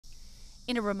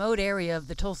In a remote area of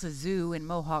the Tulsa Zoo in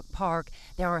Mohawk Park,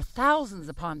 there are thousands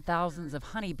upon thousands of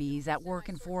honeybees at work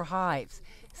in 4 hives.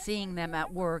 Seeing them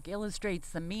at work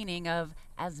illustrates the meaning of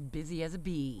as busy as a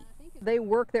bee. They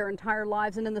work their entire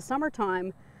lives, and in the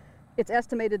summertime, it's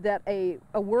estimated that a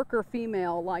worker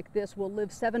female like this will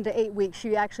live 7 to 8 weeks.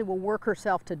 She actually will work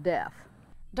herself to death.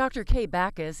 Dr. Kay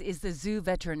Backus is the zoo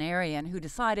veterinarian who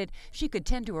decided she could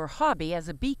tend to her hobby as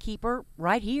a beekeeper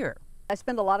right here. I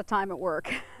spend a lot of time at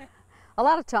work, a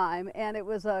lot of time, and it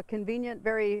was a convenient,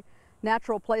 very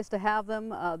natural place to have them.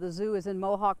 The zoo is in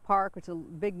Mohawk Park, which is a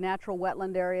big natural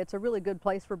wetland area. It's a really good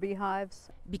place for beehives.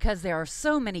 Because there are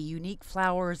so many unique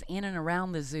flowers in and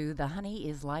around the zoo, the honey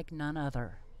is like none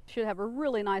other. It should have a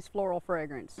really nice floral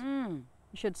fragrance.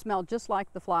 It should smell just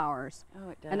like the flowers. Oh,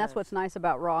 it does. And that's what's nice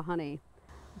about raw honey.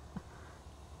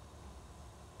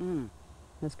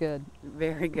 That's good.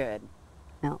 Very good.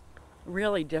 Yeah.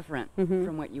 Really different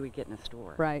from what you would get in a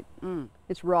store. Right.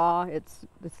 It's raw, it's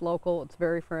local, it's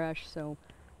very fresh. So,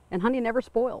 and honey never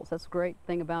spoils. That's the great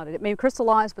thing about it. It may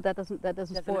crystallize, but that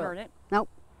doesn't spoil. Hurt it? Nope.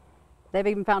 They've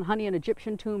even found honey in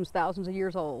Egyptian tombs thousands of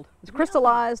years old. It's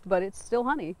crystallized, but it's still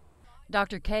honey.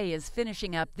 Dr. Kay is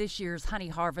finishing up this year's honey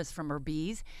harvest from her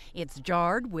bees. It's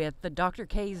jarred with the Dr.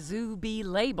 K Zoo Bee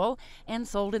label and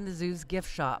sold in the zoo's gift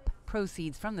shop.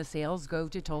 Proceeds from the sales go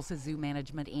to Tulsa Zoo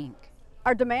Management, Inc.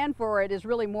 Our demand for it is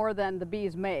really more than the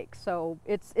bees make, so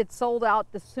it's sold out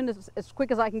as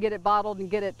quick as I can get it bottled and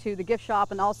get it to the gift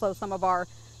shop, and also some of our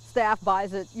staff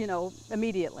buys it,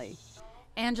 immediately.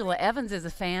 Angela Evans is a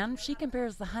fan. She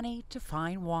compares the honey to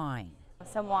fine wine.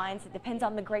 Some wines, it depends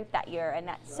on the grape that year, and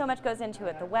that so much goes into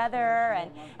it, the weather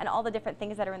and all the different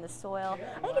things that are in the soil.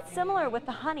 I think it's similar with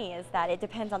the honey, is that it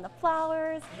depends on the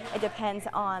flowers, it depends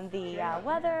on the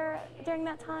weather during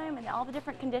that time, and all the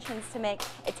different conditions to make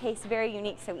it taste very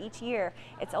unique. So each year,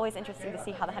 it's always interesting to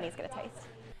see how the honey is going to taste.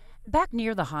 Back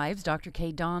near the hives, Dr.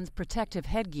 Kay dons protective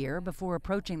headgear before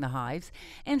approaching the hives,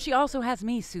 and she also has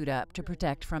me suit up to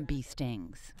protect from bee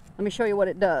stings. Let me show you what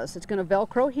it does. It's going to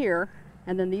Velcro here,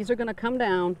 and then these are going to come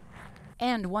down.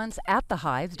 And once at the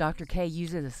hives, Dr. Kay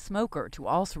uses a smoker to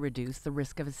also reduce the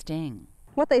risk of a sting.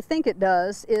 What they think it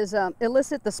does is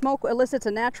the smoke elicits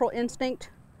a natural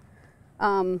instinct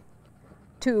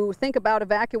to think about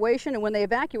evacuation, and when they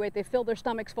evacuate, they fill their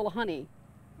stomachs full of honey.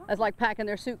 That's like packing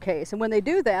their suitcase. And when they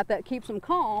do that, that keeps them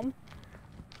calm,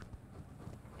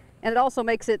 and it also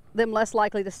makes them less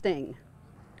likely to sting.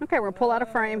 Okay, we're going to pull out a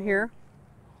frame here.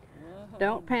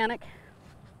 Don't panic.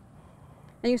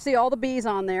 And you see all the bees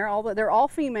on there. They're all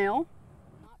female.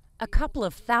 A couple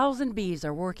of thousand bees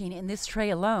are working in this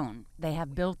tray alone. They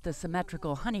have built the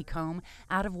symmetrical honeycomb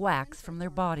out of wax from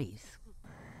their bodies.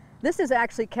 This is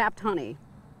actually capped honey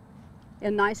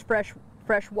in nice fresh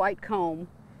white comb.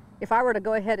 If I were to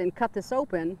go ahead and cut this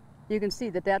open, you can see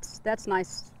that that's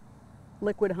nice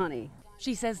liquid honey.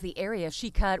 She says the area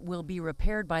she cut will be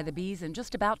repaired by the bees in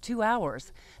just about 2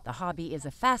 hours. The hobby is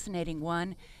a fascinating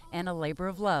one and a labor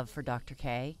of love for Dr.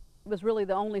 Kay. It was really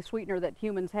the only sweetener that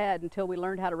humans had until we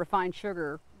learned how to refine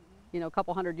sugar, a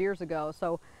couple hundred years ago.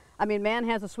 So, I mean, man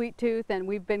has a sweet tooth, and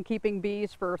we've been keeping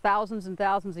bees for thousands and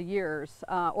thousands of years,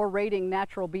 or raiding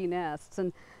natural bee nests.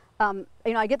 And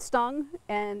I get stung,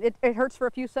 and it hurts for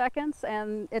a few seconds,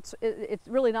 and it's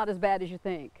really not as bad as you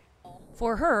think.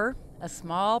 For her, a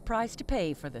small price to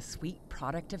pay for the sweet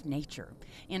product of nature.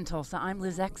 In Tulsa, I'm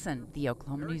Liz Exon, the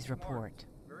Oklahoma News Report.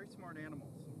 Very smart animals.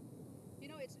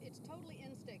 It's totally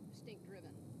instinct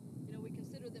driven. We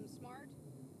consider them smart,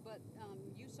 but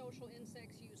you social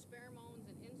insects,